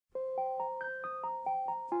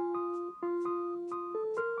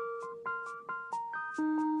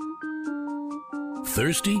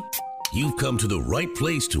Thirsty? You've come to the right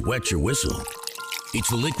place to wet your whistle. It's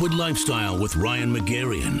the Liquid Lifestyle with Ryan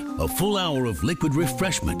McGarrian, a full hour of liquid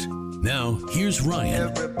refreshment. Now, here's Ryan.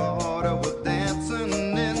 Everybody was dancing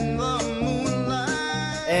in the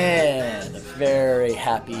moonlight. And a very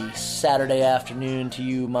happy Saturday afternoon to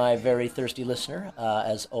you, my very thirsty listener.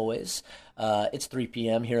 As always, it's 3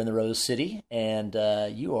 p.m. here in the Rose City, and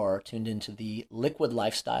you are tuned into the Liquid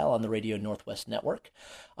Lifestyle on the Radio Northwest Network.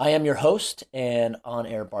 I am your host and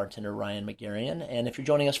on-air bartender, Ryan McGarrian, and if you're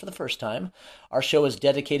joining us for the first time, our show is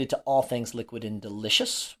dedicated to all things liquid and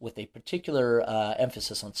delicious, with a particular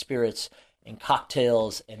emphasis on spirits and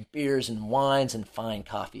cocktails and beers and wines and fine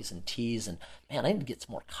coffees and teas. And man, I need to get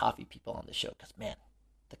some more coffee people on the show because, man,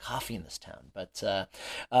 the coffee in this town. But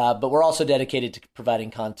we're also dedicated to providing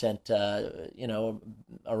content,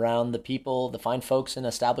 around the people, the fine folks and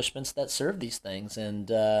establishments that serve these things. And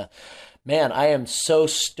man, I am so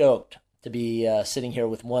stoked to be sitting here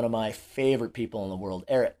with one of my favorite people in the world,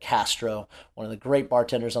 Erick Castro, one of the great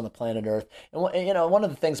bartenders on the planet Earth. And one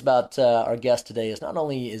of the things about our guest today is not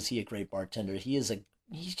only is he a great bartender, he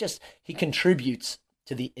contributes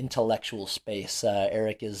to the intellectual space.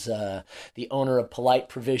 Erick is the owner of Polite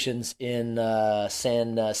Provisions in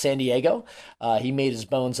San Diego. He made his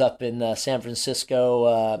bones up in San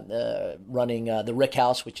Francisco, running the Rick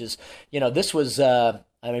House, which is, this was.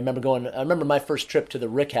 I remember my first trip to the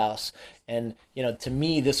Rick House, and to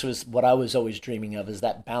me this was what I was always dreaming of, is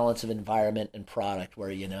that balance of environment and product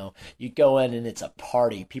where you go in and it's a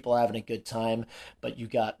party, people are having a good time, but you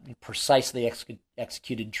got precisely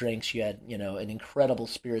executed drinks, you had an incredible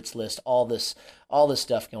spirits list, all this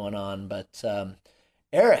stuff going on. But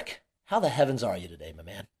Erick, how the heavens are you today, my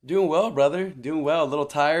man? Doing well, brother. Doing well. A little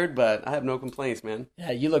tired, but I have no complaints, man.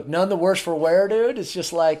 Yeah, you look none the worse for wear, dude. It's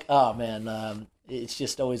just like, oh man. It's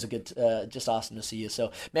just always just awesome to see you.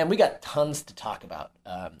 So, man, we got tons to talk about.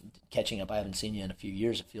 Catching up, I haven't seen you in a few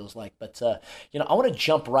years, it feels like. But, I want to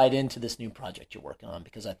jump right into this new project you're working on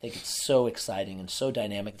because I think it's so exciting and so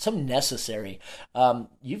dynamic and so necessary.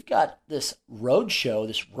 You've got this road show,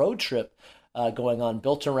 this road trip going on,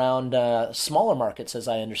 built around smaller markets, as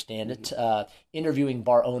I understand it, interviewing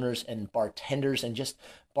bar owners and bartenders and just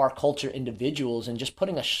bar culture individuals, and just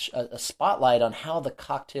putting a spotlight on how the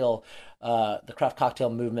craft cocktail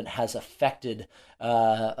movement has affected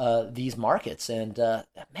these markets. And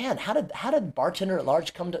man, how did Bartender at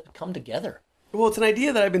Large come together? Well, it's an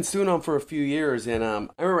idea that I've been stewing on for a few years, and I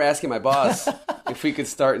remember asking my boss if we could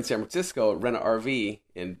start in San Francisco, rent an RV,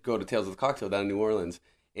 and go to Tales of the Cocktail down in New Orleans.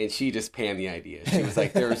 And she just panned the idea. She was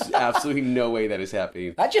like, there's absolutely no way that is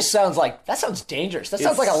happening. That sounds dangerous. That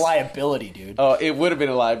sounds like a liability, dude. Oh, it would have been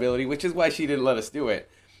a liability, which is why she didn't let us do it.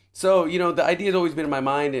 So, the idea has always been in my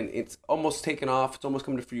mind, and it's almost taken off. It's almost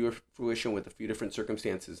come to fruition with a few different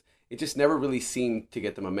circumstances. It just never really seemed to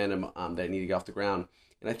get the momentum that it needed to get off the ground.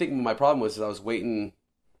 And I think my problem was I was waiting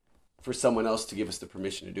for someone else to give us the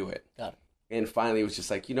permission to do it. Got it. And finally, it was just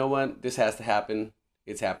like, you know what? This has to happen.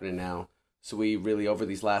 It's happening now. So we really, over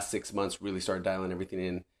these last 6 months, really started dialing everything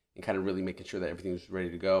in and kind of really making sure that everything was ready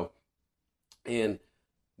to go. And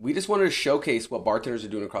we just wanted to showcase what bartenders are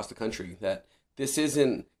doing across the country, that this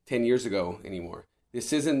isn't 10 years ago anymore.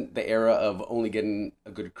 This isn't the era of only getting a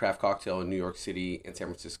good craft cocktail in New York City and San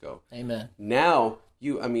Francisco. Amen. Now,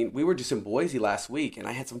 we were just in Boise last week, and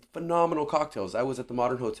I had some phenomenal cocktails. I was at the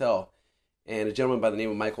Modern Hotel, and a gentleman by the name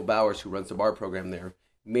of Michael Bowers, who runs the bar program there,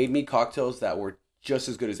 made me cocktails that were just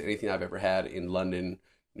as good as anything I've ever had in London,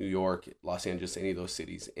 New York, Los Angeles, any of those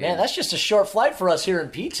cities. And man, that's just a short flight for us here in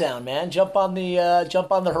P-Town, man. Jump on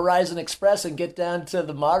the Horizon Express and get down to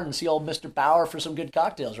the Modern and see old Mr. Bauer for some good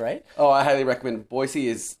cocktails, right? Oh, I highly recommend. Boise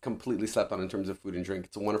is completely slept on in terms of food and drink.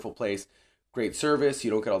 It's a wonderful place, great service.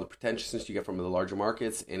 You don't get all the pretentiousness you get from the larger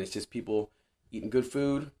markets, and it's just people eating good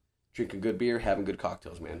food, drinking good beer, having good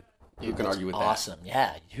cocktails, man. Who can argue with that? Awesome.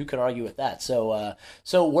 Yeah, who can argue with that? So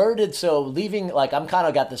leaving, like, I'm kind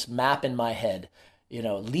of got this map in my head,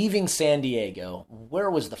 leaving San Diego, where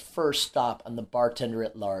was the first stop on the Bartender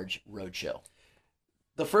at Large Roadshow?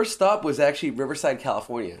 The first stop was actually Riverside,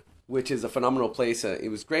 California, which is a phenomenal place. It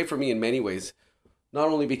was great for me in many ways, not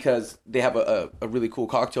only because they have a really cool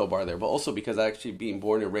cocktail bar there, but also because actually being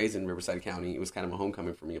born and raised in Riverside County, it was kind of a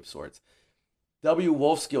homecoming for me of sorts. W.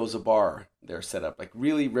 Wolfskill is a bar they're set up. Like,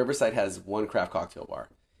 really, Riverside has one craft cocktail bar.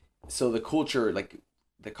 So the culture, like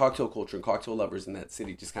the cocktail culture and cocktail lovers in that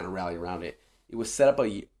city just kind of rally around it. It was set up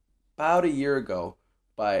about a year ago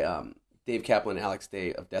by Dave Kaplan and Alex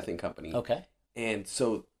Day of Death and Company. Okay. And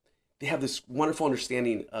so they have this wonderful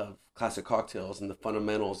understanding of classic cocktails and the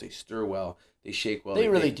fundamentals. They stir well, they shake well. They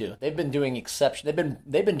really do. They've been doing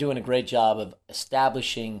They've been doing a great job of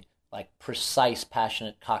establishing like precise,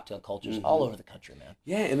 passionate cocktail cultures all over the country, man.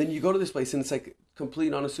 Yeah, and then you go to this place and it's like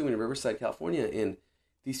complete unassuming in Riverside, California, and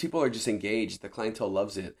these people are just engaged. The clientele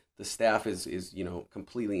loves it. The staff is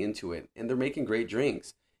completely into it, and they're making great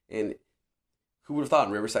drinks. And who would have thought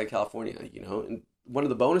in Riverside, California, And one of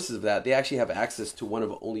the bonuses of that, they actually have access to one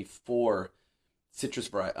of only 4 citrus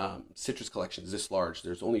collections this large.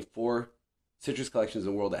 There's only 4 citrus collections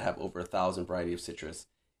in the world that have over 1,000 variety of citrus.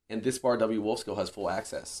 And this bar, W. Wolfskill, has full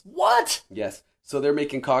access. What? Yes. So they're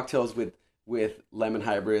making cocktails with lemon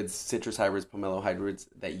hybrids, citrus hybrids, pomelo hybrids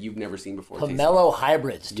that you've never seen before. Pomelo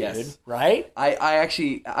hybrids, dude. Yes. Right?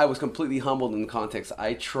 I was completely humbled in the context.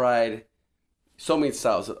 I tried so many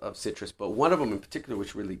styles of citrus, but one of them in particular,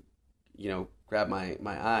 which really, grabbed my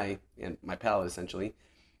eye and my palate essentially,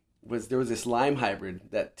 there was this lime hybrid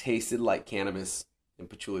that tasted like cannabis and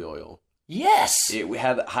patchouli oil. Yes. It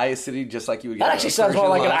had high acidity, just like you would get. That actually sounds more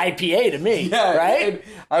like an IPA to me, right? And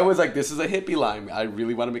I was like, this is a hippie lime. I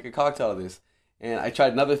really want to make a cocktail of this. And I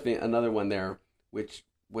tried another one there, which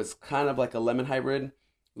was kind of like a lemon hybrid.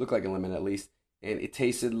 Looked like a lemon at least. And it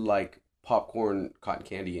tasted like popcorn, cotton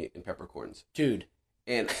candy, and peppercorns. Dude.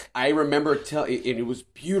 And I remember it was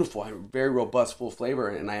beautiful, very robust, full flavor.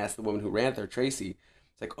 And I asked the woman who ran it there, Tracy,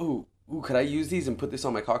 it's like, oh, could I use these and put this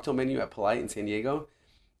on my cocktail menu at Polite in San Diego?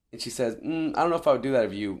 And she says, I don't know if I would do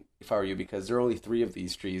that if I were you, because there are only 3 of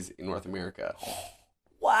these trees in North America.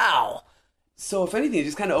 Wow. So if anything, it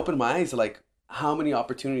just kind of opened my eyes to like how many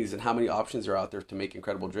opportunities and how many options are out there to make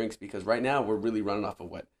incredible drinks. Because right now we're really running off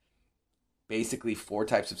of basically 4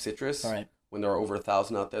 types of citrus. All right. When there are over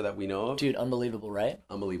 1,000 out there that we know of. Dude, unbelievable, right?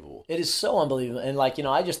 Unbelievable. It is so unbelievable. And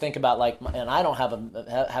I just think about and I don't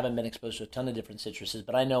haven't been exposed to a ton of different citruses,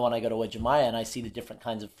 but I know when I go to Wajimaya and I see the different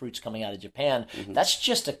kinds of fruits coming out of Japan, that's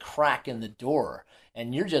just a crack in the door.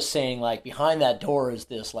 And you're just saying like behind that door is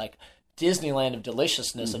this like Disneyland of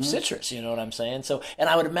deliciousness of citrus, you know what I'm saying? So, and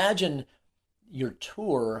I would imagine your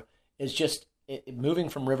tour is just moving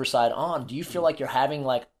from Riverside on. Do you feel like you're having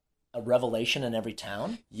like a revelation in every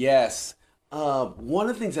town? Yes. One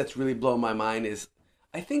of the things that's really blown my mind is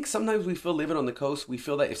I think sometimes we feel living on the coast, we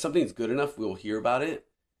feel that if something's good enough, we'll hear about it.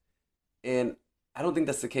 And I don't think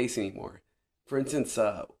that's the case anymore. For instance,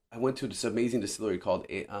 I went to this amazing distillery called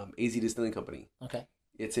AZ Distilling Company. Okay.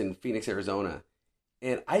 It's in Phoenix, Arizona.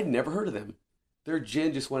 And I'd never heard of them. Their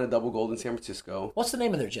gin just won a double gold in San Francisco. What's the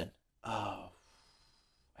name of their gin? Oh,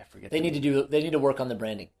 I forget. They need to work on the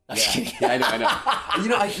branding. Yeah, I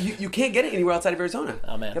know. You can't get it anywhere outside of Arizona.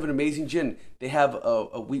 Oh man, they have an amazing gin. They have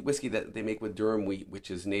a wheat whiskey that they make with durum wheat, which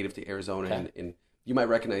is native to Arizona, okay. and you might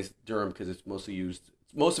recognize durum because it's mostly used.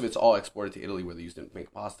 Most of it's all exported to Italy, where they used it to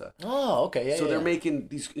make pasta. Oh, okay, yeah. So they're making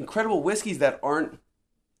these incredible whiskeys that aren't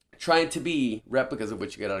trying to be replicas of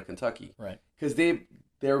what you get out of Kentucky, right? Because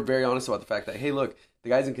they're very honest about the fact that, hey, look, the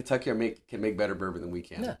guys in Kentucky can make better bourbon than we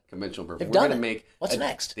can. Yeah. Conventional bourbon. We're going to make. What's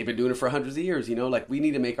next? They've been doing it for hundreds of years. Like we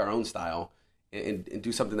need to make our own style and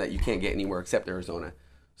do something that you can't get anywhere except Arizona.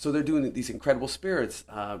 So they're doing these incredible spirits.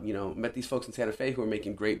 Met these folks in Santa Fe who are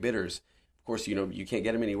making great bitters. Of course, you can't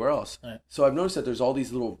get them anywhere else. Right. So I've noticed that there's all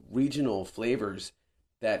these little regional flavors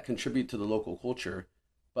that contribute to the local culture.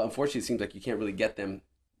 But unfortunately, it seems like you can't really get them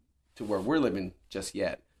to where we're living just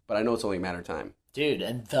yet. But I know it's only a matter of time. Dude,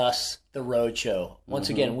 and thus the road show. Once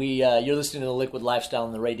again, you're listening to the Liquid Lifestyle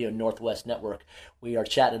on the Radio Northwest Network. We are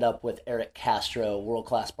chatting up with Erick Castro,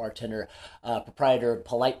 world-class bartender, proprietor of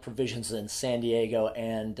Polite Provisions in San Diego,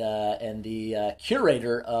 and the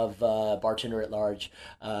curator of Bartender at Large.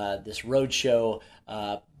 This road show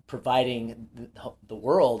providing the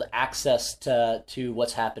world access to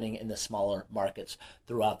what's happening in the smaller markets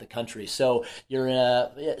throughout the country. So you're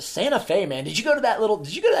in Santa Fe, man. Did you go to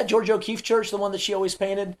that George O'Keeffe church, the one that she always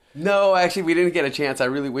painted? No, actually, we didn't get a chance. I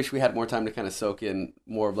really wish we had more time to kind of soak in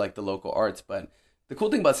more of like the local arts. But the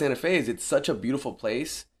cool thing about Santa Fe is it's such a beautiful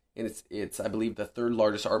place, and it's I believe the 3rd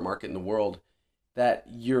largest art market in the world, that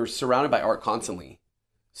you're surrounded by art constantly.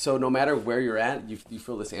 So no matter where you're at, you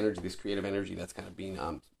feel this energy, this creative energy that's kind of being...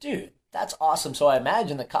 Dude, that's awesome. So I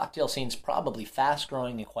imagine the cocktail scene's probably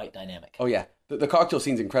fast-growing and quite dynamic. Oh, yeah. The cocktail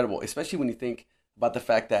scene's incredible, especially when you think about the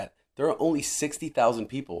fact that there are only 60,000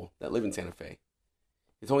 people that live in Santa Fe.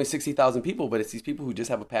 It's only 60,000 people, but it's these people who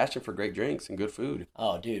just have a passion for great drinks and good food.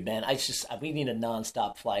 Oh, dude, man, we need a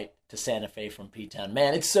nonstop flight to Santa Fe from P-Town.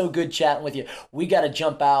 Man, it's so good chatting with you. We got to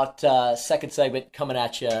jump out. Second segment coming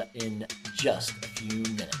at you in just a few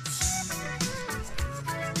minutes.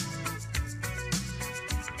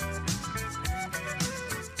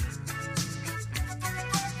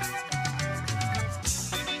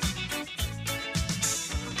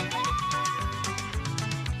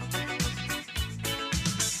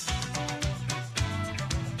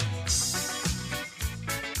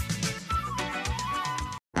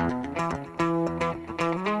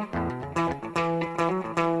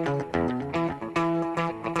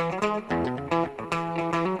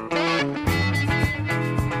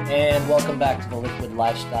 welcome back to the Liquid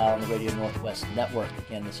Lifestyle on the Radio Northwest Network.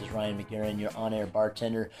 Again, this is Ryan McGarren, your on-air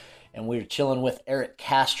bartender, and we're chilling with Erick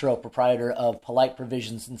Castro, proprietor of Polite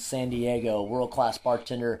Provisions in San Diego, world-class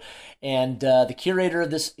bartender, and the curator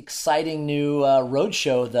of this exciting new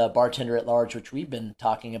roadshow, The Bartender at Large, which we've been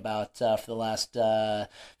talking about for the last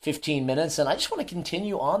 15 minutes. And I just want to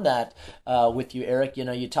continue on that with you, Erick. You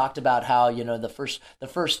know, you talked about how, you know, the first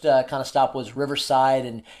kind of stop was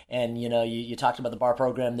Riverside, and you know, you talked about the bar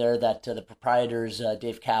program there that the proprietors,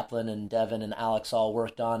 Dave Kaplan and Devin and Alex all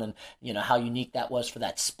worked on, and, you know, how unique that was for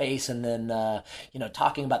that space. And then, you know,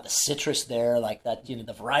 talking about the citrus there, like that, you know,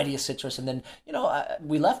 the variety of citrus. And then, you know,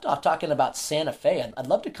 we left off talking about Santa Fe. I'd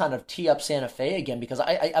love to kind of tee up Santa Fe again, because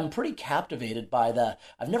I'm pretty captivated by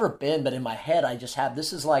I've never been, but in my head, I just have,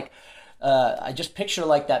 this is like, I just picture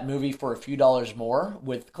like that movie For a Few Dollars More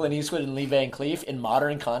with Clint Eastwood and Lee Van Cleef in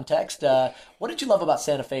modern context. What did you love about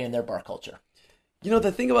Santa Fe and their bar culture? You know,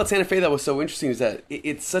 the thing about Santa Fe that was so interesting is that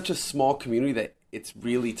it's such a small community that it's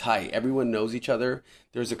really tight. Everyone knows each other.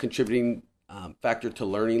 There's a contributing factor to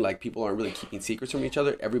learning. Like, people aren't really keeping secrets from each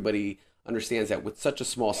other. Everybody understands that with such a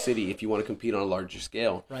small city, if you want to compete on a larger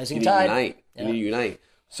scale, Rising you need tide. to unite. Yeah. You need to unite.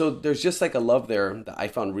 So there's just like a love there that I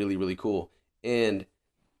found really, really cool. And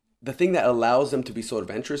the thing that allows them to be so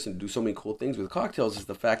adventurous and do so many cool things with cocktails is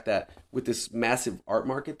the fact that with this massive art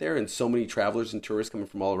market there and so many travelers and tourists coming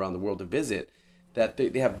from all around the world to visit, that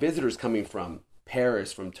they have visitors coming from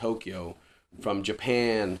Paris, from Tokyo, from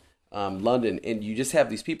Japan, London, and you just have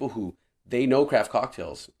these people who, they know craft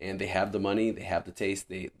cocktails, and they have the money, they have the taste,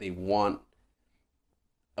 they want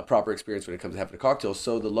a proper experience when it comes to having a cocktail.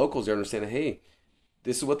 So the locals are understanding, hey,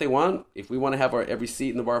 this is what they want. If we want to have every seat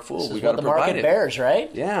in the bar full, we got to provide it. The market bears,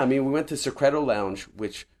 right? Yeah, I mean, we went to Secreto Lounge,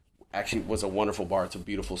 which actually was a wonderful bar. It's a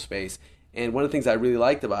beautiful space. And one of the things I really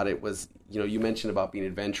liked about it was, you know, you mentioned about being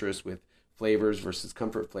adventurous with flavors versus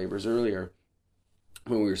comfort flavors earlier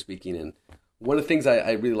when we were speaking. And one of the things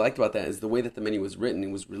I really liked about that is the way that the menu was written. It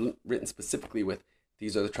was written specifically with,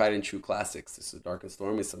 these are the tried and true classics. This is Dark and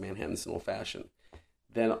Stormy, it's a Manhattan, it's an Old Fashioned.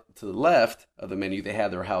 Then to the left of the menu, they had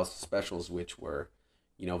their house specials, which were,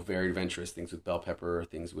 you know, very adventurous, things with bell pepper,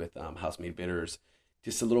 things with house-made bitters,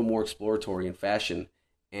 just a little more exploratory in fashion.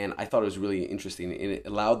 And I thought it was really interesting, and it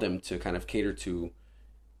allowed them to kind of cater to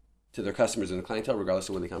their customers and the clientele, regardless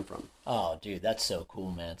of where they come from. Oh, dude, that's so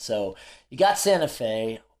cool, man. So you got Santa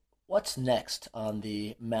Fe. What's next on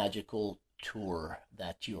the magical tour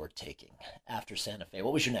that you're taking after Santa Fe?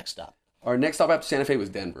 What was your next stop? Our next stop after Santa Fe was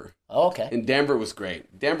Denver. Oh, okay. And Denver was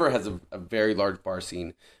great. Denver has a very large bar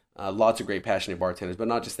scene. Lots of great, passionate bartenders. But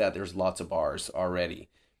not just that, there's lots of bars already.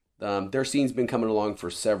 Their scene's been coming along for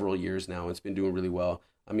several years now. It's been doing really well.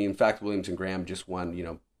 I mean, in fact, Williams & Graham just won, you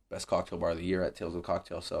know, Best Cocktail Bar of the Year at Tales of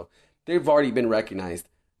Cocktail. So they've already been recognized.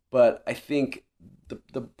 But I think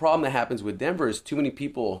the problem that happens with Denver is too many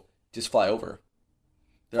people just fly over.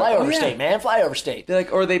 Fly over state, man. Fly over state. They're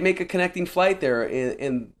like, or they make a connecting flight there,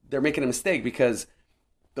 and they're making a mistake because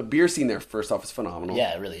the beer scene there, first off, is phenomenal.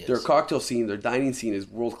 Yeah, it really is. Their cocktail scene, their dining scene is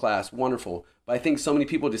world class, wonderful. But I think so many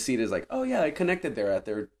people just see it as like, oh yeah, I connected there at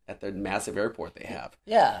their massive airport they have.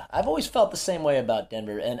 Yeah, I've always felt the same way about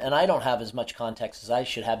Denver, and I don't have as much context as I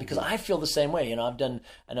should have, because I feel the same way. You know,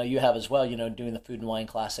 I know you have as well, you know, doing the Food and Wine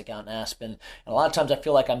Classic out in Aspen, and a lot of times I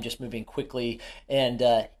feel like I'm just moving quickly, and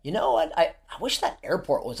you know what, I wish that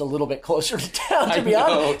airport was a little bit closer to town, to be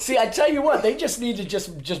honest. See, I tell you what, they just need to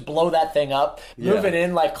just blow that thing up, move it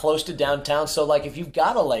in like close to downtown, so like if you've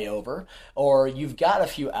got a layover, or you've got a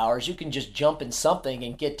few hours, you can just jump in something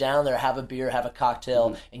and get down there, have a beer, have a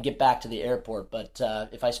cocktail, and get back to the airport. But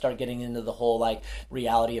if I start getting into the whole like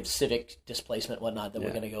reality of civic displacement and whatnot, then we're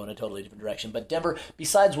going to go in a totally different direction. But Denver,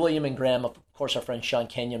 besides William and Graham, of course, our friend Sean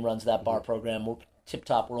Kenyon runs that bar program. We're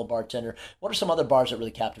tip-top world bartender. What are some other bars that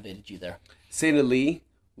really captivated you there? Santa Lee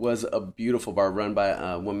was a beautiful bar run by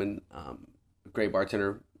a woman, a great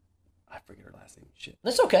bartender. I forget her last name. Shit.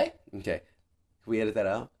 That's okay. Okay. Can we edit that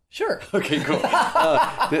out? Sure. Okay, cool.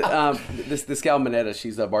 This gal Manetta,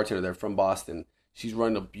 she's a bartender there from Boston. She's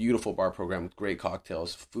running a beautiful bar program with great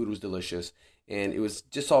cocktails. Food was delicious, and it was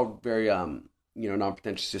just all very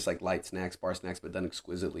non-pretentious, just like light snacks, bar snacks, but done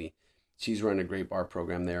exquisitely. She's running a great bar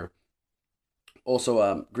program there.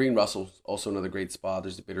 Also, Green Russell's also another great spot.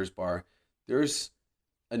 There's the Bitters Bar. There's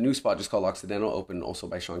a new spot just called Occidental, opened also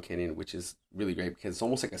by Sean Kenyon, which is really great because it's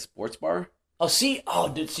almost like a sports bar. Oh,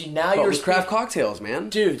 now you're craft cocktails, man.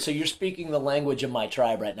 Dude, so you're speaking the language of my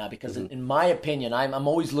tribe right now, because in my opinion, I'm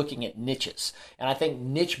always looking at niches. And I think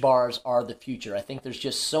niche bars are the future. I think there's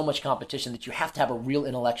just so much competition that you have to have a real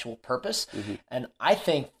intellectual purpose. And I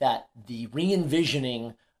think that the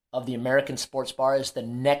re-envisioning of the American sports bar is the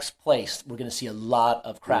next place we're going to see a lot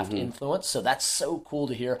of craft influence. So that's so cool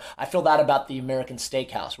to hear. I feel that about the American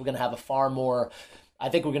Steakhouse. We're going to have a far more, I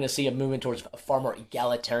think we're going to see a movement towards a far more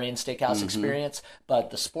egalitarian steakhouse experience, but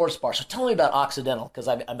the sports bar. So tell me about Occidental, because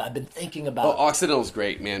I've been thinking about. Well, Occidental's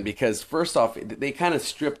great, man, because first off, they kind of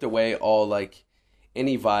stripped away all like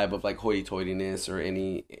any vibe of like hoity-toityness or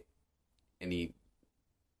any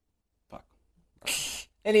fuck.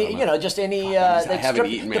 Just any I haven't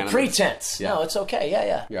eaten, man. the pretense. Yeah. No, it's okay.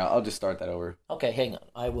 Yeah. Yeah, I'll just start that over. Okay, hang on.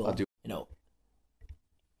 I will. I'll do.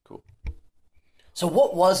 Cool. So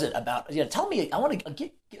what was it about? Tell me. I want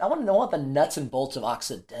to know what the nuts and bolts of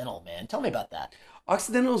Occidental, man. Tell me about that.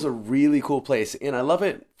 Occidental is a really cool place, and I love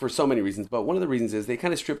it for so many reasons. But one of the reasons is they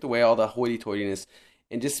kind of stripped away all the hoity-toityness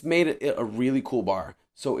and just made it a really cool bar.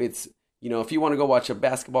 So it's, if you want to go watch a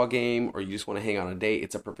basketball game or you just want to hang out on a date,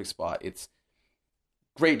 it's a perfect spot. It's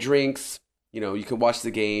great drinks. You can watch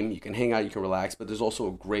the game, you can hang out, you can relax, but there's also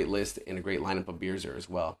a great list and a great lineup of beers there as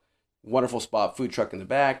well. Wonderful spot, food truck in the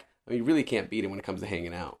back. I mean, you really can't beat it when it comes to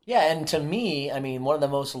hanging out. Yeah, and to me, I mean, one of the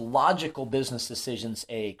most logical business decisions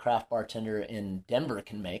a craft bartender in Denver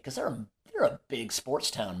can make, because they're a big sports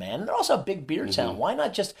town, man. And they're also a big beer town. Why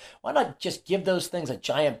not just give those things a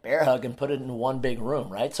giant bear hug and put it in one big room,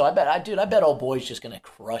 right? So I bet old boy's just gonna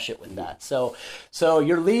crush it with that. So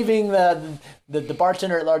you're leaving the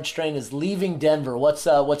bartender at large strain is leaving Denver. What's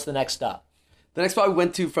the next stop? The next spot we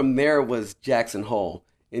went to from there was Jackson Hole.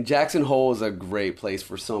 And Jackson Hole is a great place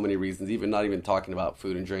for so many reasons, not even talking about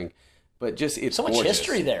food and drink. But just it's so much gorgeous.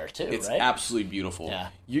 History there too, it's right? absolutely beautiful. Yeah,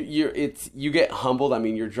 you get humbled. I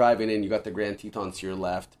mean, you're driving in, you got the Grand Tetons to your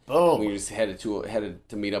left. Boom. You're just headed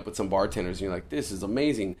to meet up with some bartenders, and you're like, this is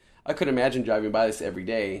amazing. I could imagine driving by this every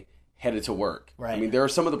day, headed to work. Right. I mean, there are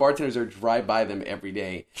some of the bartenders that drive by them every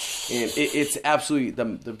day, and it's absolutely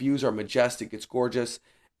the views are majestic. It's gorgeous,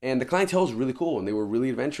 and the clientele is really cool, and they were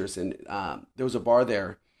really adventurous. And there was a bar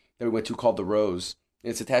there that we went to called The Rose. And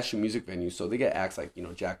it's attached to a music venue, so they get acts like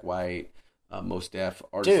Jack White, Mos Def,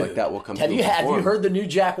 artists like that will come. Have you heard the new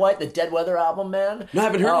Jack White, the Dead Weather album, man? No, I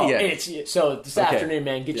haven't heard it yet. So this afternoon,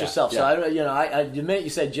 man, get yourself. Yeah. So the minute you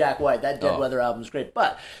said Jack White, that Dead Weather album is great.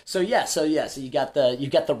 But so you got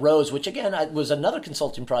the Rose, which again was another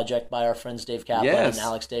consulting project by our friends Dave Kaplan and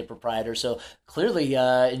Alex Day, proprietor. So clearly,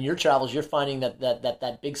 in your travels, you're finding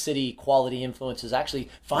that big city quality influence is actually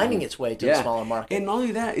finding its way to the smaller market. And not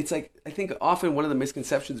only that, it's like I think often one of the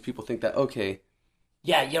misconceptions people think that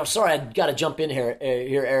Yeah, sorry, I got to jump in here,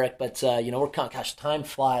 Eric, but we're gosh, time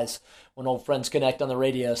flies when old friends connect on the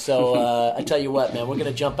radio. So I tell you what, man, we're going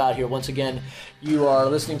to jump out here once again. You are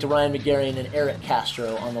listening to Ryan McGarrian and Erick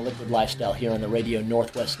Castro on the Liquid Lifestyle here on the Radio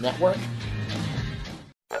Northwest Network.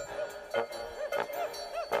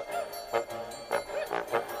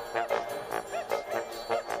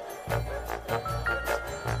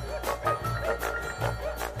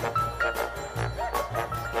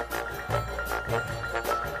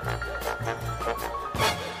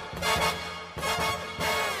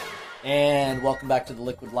 And welcome back to the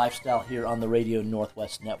Liquid Lifestyle here on the Radio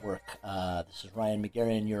Northwest Network. This is Ryan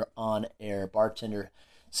McGarrian, your on-air bartender.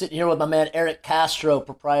 Sitting here with my man Erick Castro,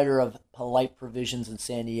 proprietor of Polite Provisions in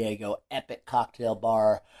San Diego, epic cocktail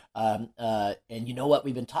bar. And you know what?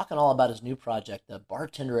 We've been talking all about his new project, the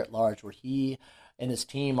Bartender at Large, where he and his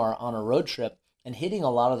team are on a road trip and hitting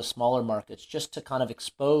a lot of the smaller markets just to kind of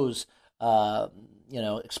expose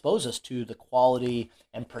us to the quality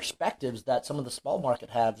and perspectives that some of the small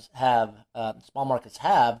markets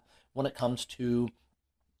have when it comes to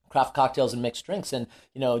craft cocktails and mixed drinks. And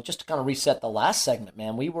just to kind of reset the last segment,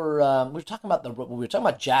 man, we were talking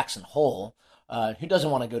about Jackson Hole. Who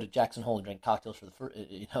doesn't want to go to Jackson Hole and drink cocktails for the first,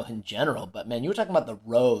 in general? But man, you were talking about the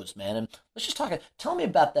Rose, man, and let's just talk. Tell me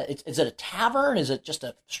about that. Is it a tavern? Is it just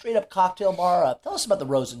a straight up cocktail bar? Tell us about the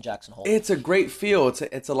Rose in Jackson Hole. It's a great feel.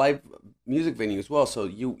 It's a live music venue as well. So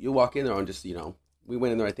you walk in there on just we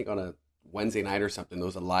went in there I think on a Wednesday night or something. There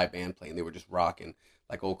was a live band playing. They were just rocking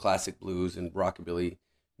like old classic blues and rockabilly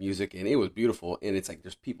music, and it was beautiful. And it's like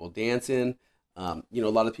there's people dancing. A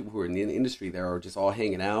lot of people who are in the industry there are just all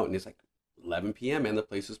hanging out, and it's like 11 p.m. and the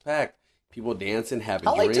place was packed. People dancing, having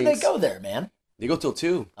drinks. How late do they go there, man? They go till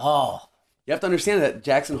 2. Oh. You have to understand that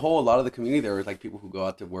Jackson Hole, a lot of the community there are like people who go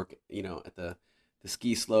out to work, at the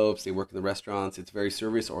ski slopes. They work in the restaurants. It's very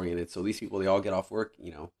service oriented. So these people, they all get off work,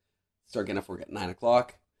 start getting off work at 9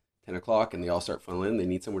 o'clock, 10 o'clock, and they all start funneling in. They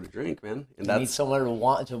need somewhere to drink, man. And they need somewhere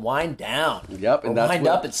to wind down. Yep. And wind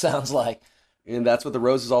up, it sounds like. And that's what the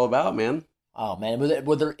Rose is all about, man. Oh, man.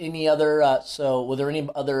 Were there any other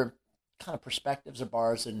kind of perspectives or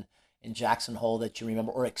bars in in Jackson Hole that you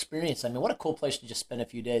remember or experienced? I mean, what a cool place to just spend a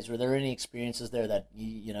few days. Were there any experiences there that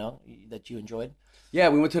that you enjoyed? Yeah,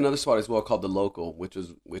 we went to another spot as well called the Local, which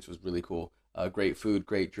was really cool. Great food,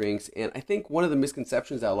 great drinks, and I think one of the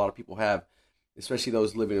misconceptions that a lot of people have, especially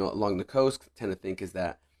those living along the coast, tend to think is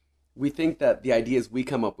that we think that the ideas we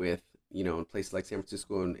come up with, in places like San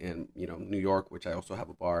Francisco and New York, which I also have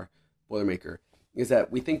a bar, Boilermaker, is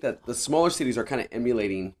that we think that the smaller cities are kind of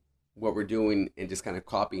emulating what we're doing and just kind of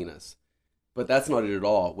copying us. But that's not it at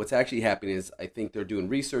all. What's actually happening is I think they're doing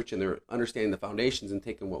research and they're understanding the foundations and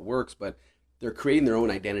taking what works, but they're creating their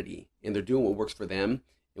own identity and they're doing what works for them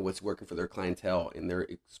and what's working for their clientele, and they're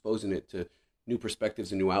exposing it to new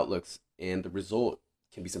perspectives and new outlooks, and the result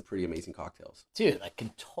can be some pretty amazing cocktails. Dude,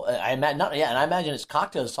 I imagine it's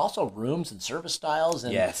cocktails. It's also rooms and service styles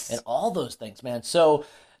and and all those things, man. So,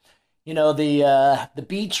 the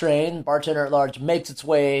B train, bartender at large, makes its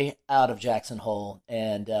way out of Jackson Hole,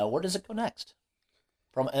 and where does it go next?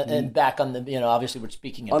 And back on the, obviously we're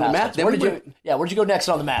speaking in on past the map. Where'd you go next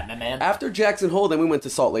on the map, my man? After Jackson Hole, then we went to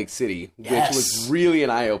Salt Lake City, which was really an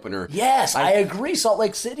eye opener. Yes, I agree. Salt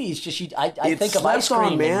Lake City is just I think of ice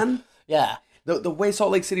cream, man. Yeah. The way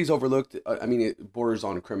Salt Lake City is overlooked, I mean, it borders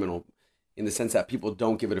on criminal in the sense that people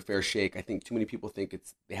don't give it a fair shake. I think too many people think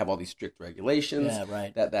they have all these strict regulations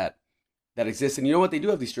that exist. And you know what? They do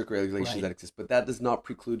have these strict regulations that exist, but that does not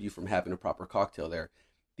preclude you from having a proper cocktail there.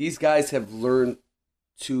 These guys have learned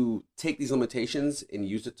to take these limitations and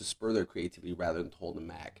use it to spur their creativity rather than to hold them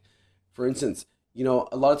back. For instance, a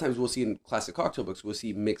lot of times we'll see in classic cocktail books, we'll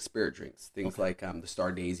see mixed spirit drinks, things like the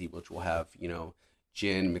Star Daisy, which will have,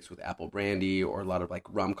 gin mixed with apple brandy, or a lot of like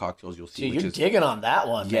rum cocktails you'll see. You're digging on that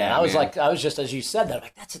one, man. Yeah, I was just, as you said that, I'm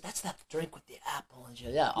like, that's that drink with the apple.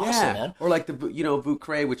 And awesome, man. Or like the, Vouc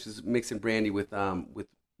Cray, which is mixing brandy with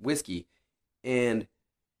whiskey. And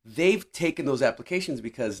they've taken those applications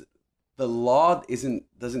because the law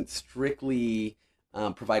doesn't strictly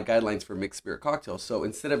provide guidelines for mixed spirit cocktails. So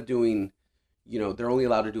instead of doing, they're only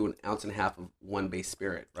allowed to do 1.5 ounces of one base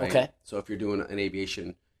spirit, right? Okay. So if you're doing an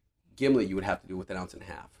aviation gimlet, you would have to do it with 1.5 ounces.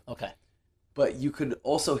 Okay. But you could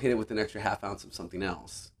also hit it with an extra 1/2 ounce of something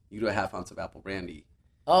else. You do 1/2 ounce of apple brandy.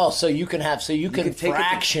 Oh, so you can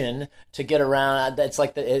fraction to get around. That's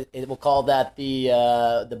like we'll call that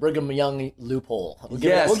the Brigham Young loophole. We'll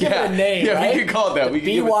give it a name, right? We can call it that.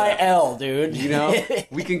 BYL, dude.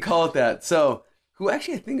 We can call it that. So,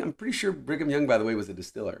 I'm pretty sure Brigham Young, by the way, was a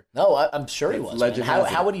distiller. No, I'm sure he was. Legend.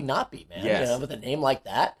 How would he not be, man? Yes. With a name like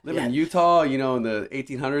that. Living in Utah, in the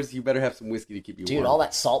 1800s, you better have some whiskey to keep you warm. Dude, all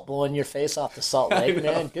that salt blowing your face off the Salt Lake,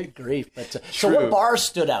 man. Good grief. But so what bars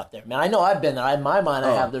stood out there, man? I know I've been there. In my mind,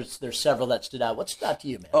 I have there's several that stood out. What stood out to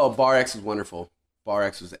you, man? Oh, Bar X was wonderful. Bar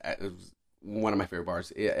X was one of my favorite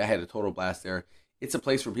bars. I had a total blast there. It's a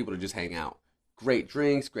place for people to just hang out. Great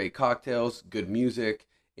drinks, great cocktails, good music.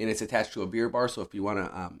 And it's attached to a beer bar, so if you want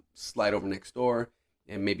to slide over next door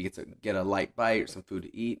and maybe get a light bite or some food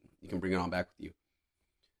to eat, you can bring it on back with you.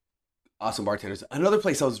 Awesome bartenders. Another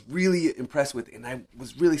place I was really impressed with, and I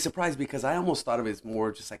was really surprised because I almost thought of it as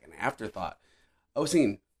more just like an afterthought. I was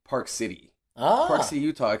seeing Park City. Park City,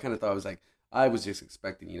 Utah. I kind of thought I was just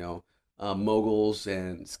expecting, moguls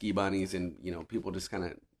and ski bunnies and, people just kind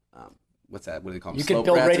of... what's that? What do they call them? You can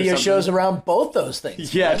build radio shows around both those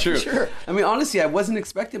things. Yeah, man. true. Sure. I mean, honestly, I wasn't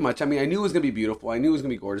expecting much. I mean, I knew it was going to be beautiful. I knew it was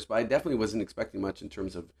going to be gorgeous, but I definitely wasn't expecting much in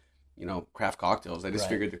terms of, craft cocktails. I just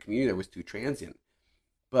figured the community there was too transient.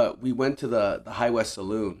 But we went to the High West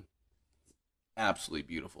Saloon. Absolutely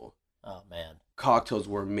beautiful. Oh, man. Cocktails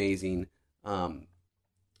were amazing. I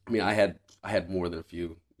had more than a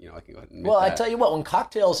few. I can go ahead and admit that. I tell you what, when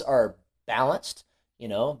cocktails are balanced,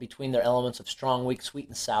 between their elements of strong, weak, sweet,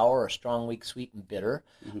 and sour, or strong, weak, sweet, and bitter,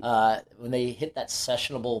 when they hit that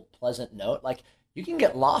sessionable, pleasant note, like you can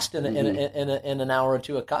get lost in an hour or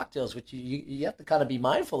two of cocktails, which you have to kind of be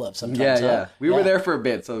mindful of sometimes. Yeah. We were there for a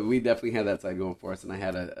bit, so we definitely had that side going for us, and I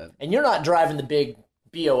had And you're not driving the big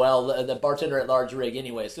BOL, the bartender at large rig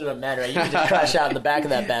anyway, so it doesn't matter. You can just crash out in the back of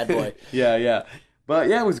that bad boy. Yeah. But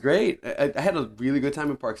yeah, it was great. I had a really good time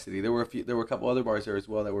in Park City. There were a couple other bars there as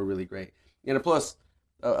well that were really great. And plus,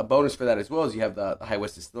 a bonus for that as well is you have the High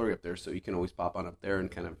West Distillery up there, so you can always pop on up there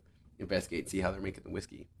and kind of investigate and see how they're making the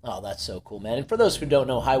whiskey. Oh, that's so cool, man. And for those who don't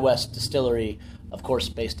know, High West Distillery, of course,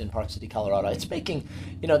 based in Park City, Colorado, it's making,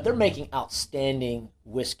 they're making outstanding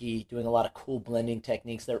whiskey, doing a lot of cool blending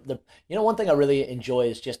techniques. They're one thing I really enjoy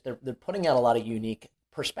is just they're putting out a lot of unique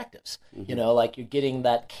perspectives. You know, like you're getting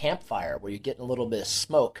that campfire where you're getting a little bit of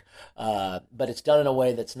smoke, but it's done in a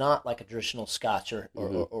way that's not like a traditional Scotch or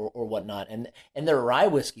whatnot. And their rye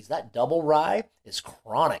whiskeys, that double rye is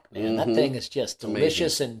chronic, man. That thing is just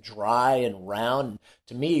delicious and dry and round.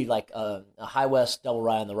 To me, like a High West double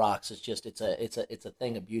rye on the rocks is just it's a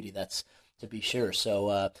thing of beauty. That's to be sure.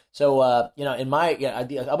 So you know, I'm going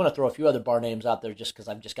to throw a few other bar names out there just because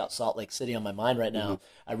I've just got Salt Lake City on my mind right now.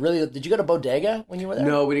 Did you go to Bodega when you were there?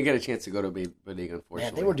 No, we didn't get a chance to go to Bodega, unfortunately.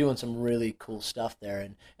 Man, they were doing some really cool stuff there,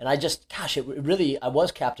 and I just, gosh, I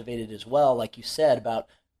was captivated as well, like you said, about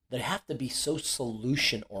they have to be so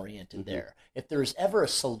solution oriented there. If there's ever a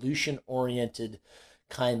solution oriented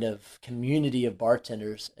kind of community of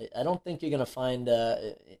bartenders, I don't think you're going to find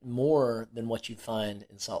more than what you'd find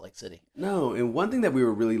in Salt Lake City. No, and one thing that we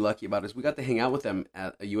were really lucky about is we got to hang out with them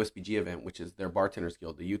at a USBG event, which is their Bartenders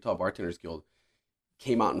Guild. The Utah Bartenders Guild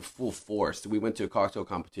came out in full force. We went to a cocktail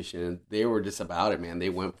competition, and they were just about it, man. They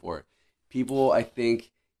went for it. People, I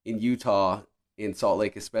think, in Utah, in Salt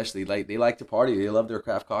Lake especially, like they like to party. They love their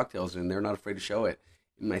craft cocktails, and they're not afraid to show it.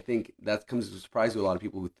 And I think that comes as a surprise to a lot of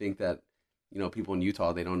people who think that, you know, people in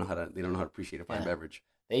Utah, they don't know how to appreciate a fine beverage.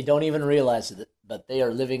 They don't even realize it, but they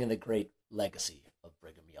are living in the great legacy of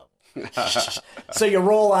Brigham Young. So you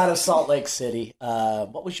roll out of Salt Lake City.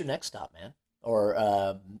 What was your next stop, man?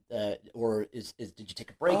 Or did you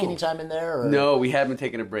take a break anytime in there? Or? No, we haven't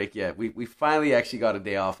taken a break yet. We finally actually got a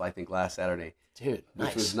day off, I think, last Saturday. Dude, nice.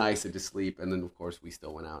 Which was nice to just sleep. And then, of course, we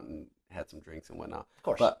still went out and had some drinks and whatnot. Of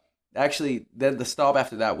course. But actually, then the stop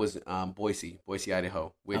after that was Boise,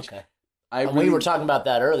 Idaho, which we were talking about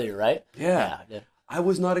that earlier, right? Yeah. I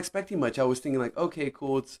was not expecting much. I was thinking like, okay,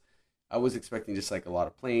 cool. I was expecting just like a lot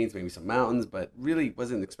of plains, maybe some mountains, but really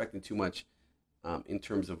wasn't expecting too much in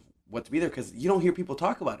terms of what to be there because you don't hear people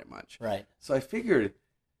talk about it much. Right. So I figured,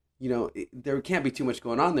 you know, there can't be too much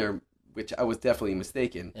going on there, which I was definitely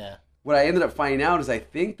mistaken. Yeah. What I ended up finding out is I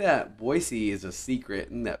think that Boise is a secret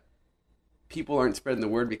and that people aren't spreading the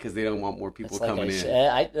word because they don't want more people coming in.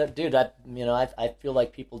 I feel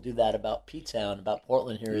like people do that about P-Town, about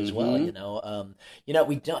Portland here as well. You know,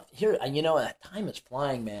 we don't here. Time is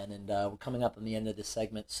flying, man, and we're coming up on the end of this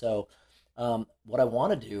segment. So, what I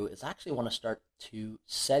want to do is actually want to start to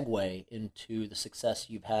segue into the success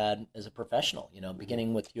you've had as a professional. You know,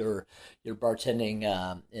 beginning with your bartending,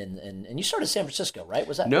 and you started in San Francisco, right?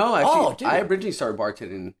 Was that no? Actually, I originally started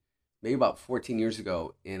bartending maybe about 14 years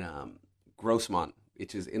ago in Grossmont,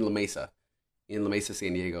 which is in La Mesa,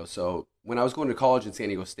 San Diego. So when I was going to college in San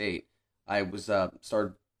Diego State, I was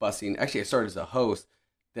started bussing. Actually, I started as a host,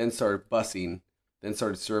 then started bussing, then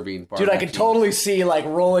started serving. Dude, I could totally see like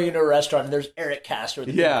rolling into a restaurant and there's Erick Castro.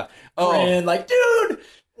 Yeah. And like, dude,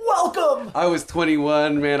 welcome. I was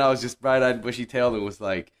 21, man. I was just bright-eyed, bushy-tailed, and was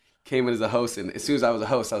like, came in as a host. And as soon as I was a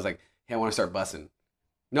host, I was like, hey, I want to start bussing.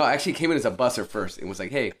 No, I actually came in as a busser first and was like,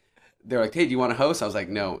 hey. They're like, hey, do you want to host? I was like,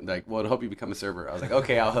 no. They're like, well, I hope you become a server. I was like,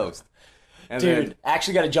 okay, I'll host. And dude,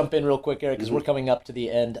 actually got to jump in real quick, Erick, because we're coming up to the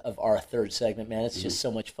end of our third segment, man. It's just so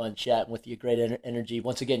much fun chatting with you. Great energy.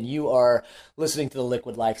 Once again, you are listening to The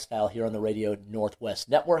Liquid Lifestyle here on the Radio Northwest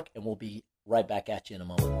Network, and we'll be right back at you in a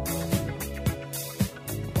moment.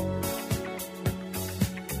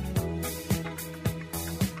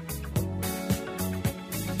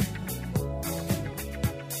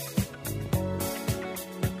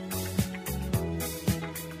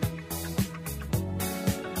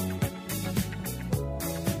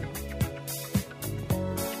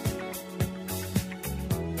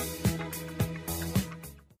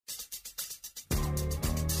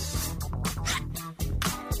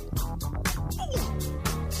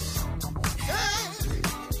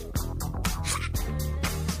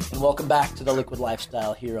 Welcome back to The Liquid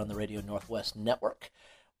Lifestyle here on the Radio Northwest Network.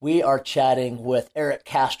 We are chatting with Erick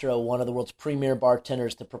Castro, one of the world's premier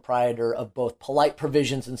bartenders, the proprietor of both Polite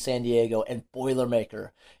Provisions in San Diego and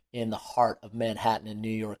Boilermaker in the heart of Manhattan in New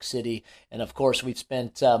York City. And of course, we've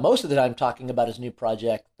spent most of the time talking about his new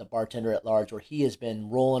project, The Bartender at Large, where he has been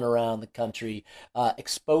rolling around the country,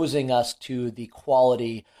 exposing us to the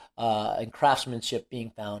quality and craftsmanship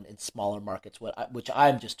being found in smaller markets, which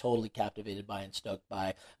I'm just totally captivated by and stoked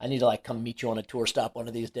by. I need to come meet you on a tour stop one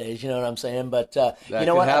of these days. You know what I'm saying? But you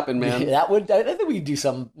know what? Happen, man. I think we could do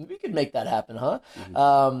something. We could make that happen, huh?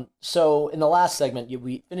 Mm-hmm. So in the last segment,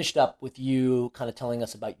 we finished up with you kind of telling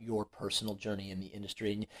us about your personal journey in the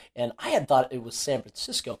industry, and I had thought it was San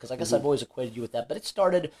Francisco because I guess I've always equated you with that, but it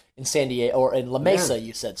started in San Diego or in La Mesa.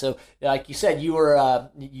 You said so. Like you said, you were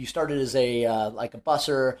you started as a like a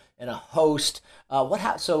busser and a host.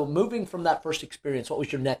 So moving from that first experience, what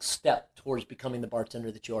was your next step towards becoming the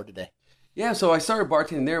bartender that you are today? Yeah, so I started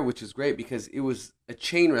bartending there, which is great because it was a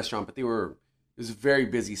chain restaurant, but it was a very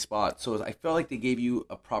busy spot. So I felt like they gave you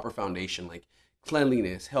a proper foundation, like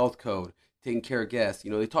cleanliness, health code, taking care of guests.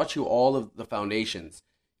 They taught you all of the foundations.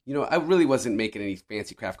 I really wasn't making any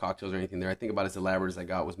fancy craft cocktails or anything there. I think about as elaborate as I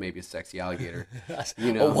got was maybe a sexy alligator.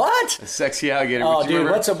 What? A sexy alligator. Oh, dude,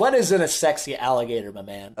 what is in a sexy alligator, my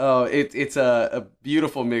man? Oh, it's a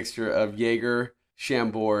beautiful mixture of Jaeger,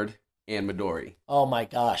 Chambord, and Midori. Oh my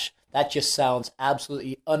gosh, that just sounds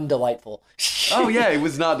absolutely undelightful. Oh yeah, it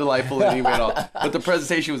was not delightful in any way at all. But the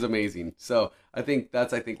presentation was amazing. So I think.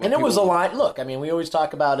 And it was aligned. Look, I mean, we always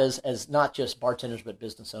talk about as not just bartenders but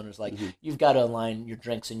business owners. Like you've got to align your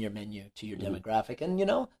drinks and your menu to your demographic,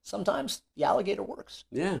 and sometimes the alligator works.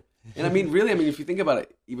 Yeah, and I mean, really, if you think about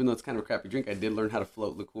it, even though it's kind of a crappy drink, I did learn how to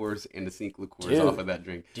float liqueurs and to sink liqueurs off of that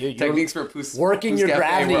drink. Dude, techniques for working your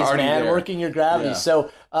gravities, man. There. Working your gravities. Yeah.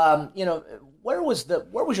 So, where was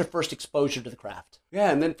your first exposure to the craft?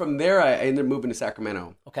 Yeah, and then from there, I ended up moving to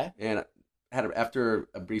Sacramento. Okay. And after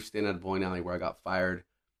a brief stint at Bowling Alley where I got fired,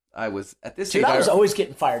 I was at this Dude, age. I was always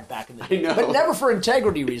getting fired back in the day, but never for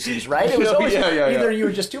integrity reasons, right? It was always either you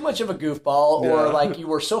were just too much of a goofball, or like you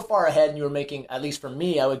were so far ahead and you were making. At least for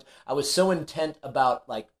me, I was so intent about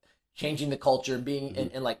like changing the culture and being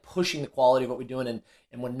and like pushing the quality of what we're doing, and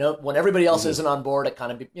when everybody else isn't on board, it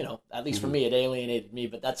kind of at least for me, it alienated me.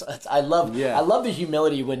 But that's I love the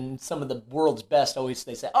humility when some of the world's best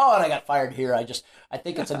they say, oh, and I got fired here. I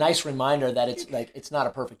think it's a nice reminder that it's not a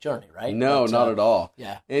perfect journey, right? No, not at all.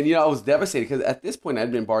 Yeah, and I was devastated because at this point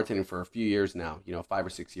I'd been bartending for a few years now, 5 or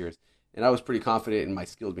 6 years, and I was pretty confident in my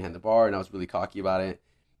skills behind the bar, and I was really cocky about it,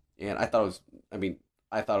 and I thought it was.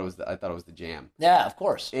 I thought it was the jam. Yeah, of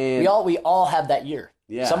course. And we all have that year.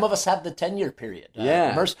 Yeah. Some of us have the 10-year period.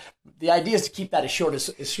 Yeah. The idea is to keep that as short as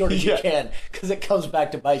you can, because it comes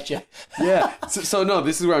back to bite you. Yeah. So no,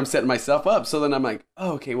 this is where I'm setting myself up. So then I'm like,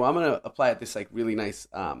 oh, okay, well I'm gonna apply at this like really nice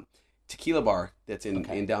tequila bar that's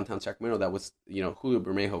in downtown Sacramento. That was Julio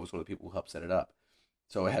Bermejo was one of the people who helped set it up.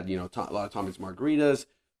 So it had a lot of Tommy's margaritas,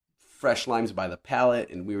 fresh limes by the pallet,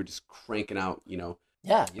 and we were just cranking out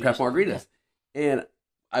craft margaritas. Yeah. And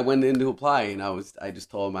I went in to apply, and I just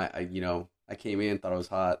told him I came in, thought I was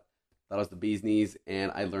hot, thought I was the bee's knees, and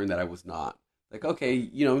I learned that I was not. Like, okay,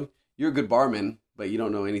 you're a good barman, but you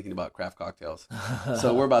don't know anything about craft cocktails.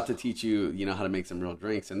 So we're about to teach you, how to make some real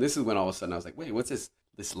drinks. And this is when all of a sudden I was like, wait, what's this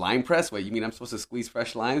lime press? Wait, you mean I'm supposed to squeeze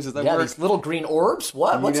fresh limes? Does that work? These little green orbs?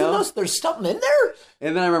 What? What's in those? There's something in there?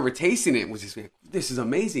 And then I remember tasting it and was just like, this is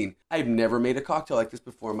amazing. I've never made a cocktail like this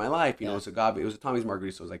before in my life. It was agave. It was a Tommy's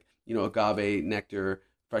margarita, so it was like, agave, nectar,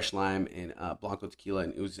 fresh lime, and Blanco tequila,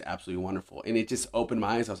 and it was absolutely wonderful. And it just opened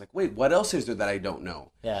my eyes. I was like, wait, what else is there that I don't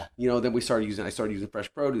know? Yeah. Then I started using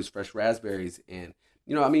fresh produce, fresh raspberries, and,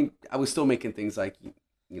 I was still making things like,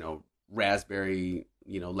 raspberry,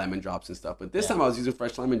 lemon drops and stuff. But this time I was using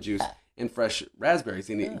fresh lemon juice and fresh raspberries,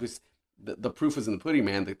 and it was, the proof was in the pudding,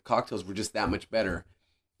 man. The cocktails were just that much better.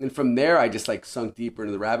 And from there, I just like sunk deeper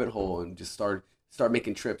into the rabbit hole and just started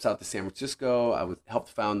making trips out to San Francisco. I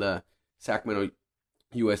helped found the Sacramento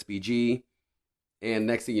USBG, and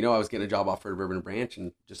next thing you know, I was getting a job offer at Bourbon and Branch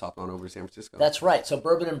and just hopped on over to San Francisco. That's right. So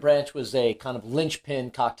Bourbon and Branch was a kind of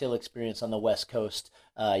linchpin cocktail experience on the West Coast,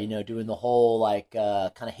 doing the whole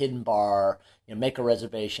kind of hidden bar, make a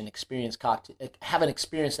reservation, experience cocktail, have an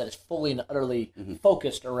experience that is fully and utterly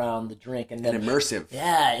focused around the drink. And then immersive.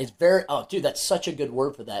 Yeah, it's very, dude, that's such a good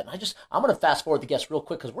word for that. And I'm going to fast forward the guests real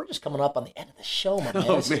quick because we're just coming up on the end of the show, my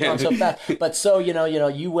man. It's gone so fast. But so,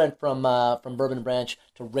 you went from Bourbon and Branch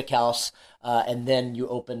to Rick House, and then you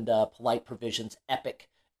opened Polite Provisions, epic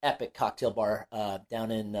cocktail bar down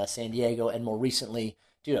in San Diego, and more recently,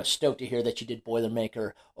 dude, I'm stoked to hear that you did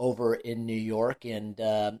Boilermaker over in New York, and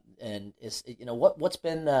is what's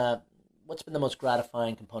been the most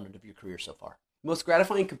gratifying component of your career so far? Most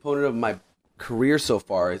gratifying component of my career so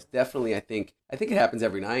far is definitely I think it happens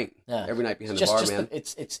every night. Yeah. Every night behind the bar, man.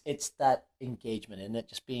 It's that engagement, isn't it?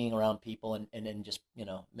 Just being around people and just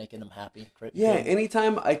making them happy. Yeah,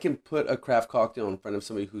 anytime I can put a craft cocktail in front of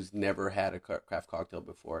somebody who's never had a craft cocktail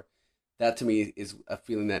before, that to me is a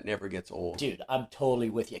feeling that never gets old. Dude, I'm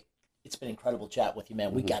totally with you. It's been incredible chat with you,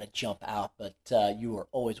 man. We got to jump out, but you are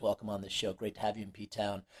always welcome on this show. Great to have you in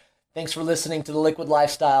P-Town. Thanks for listening to The Liquid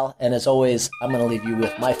Lifestyle. And as always, I'm going to leave you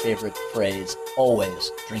with my favorite phrase,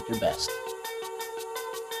 always drink your best.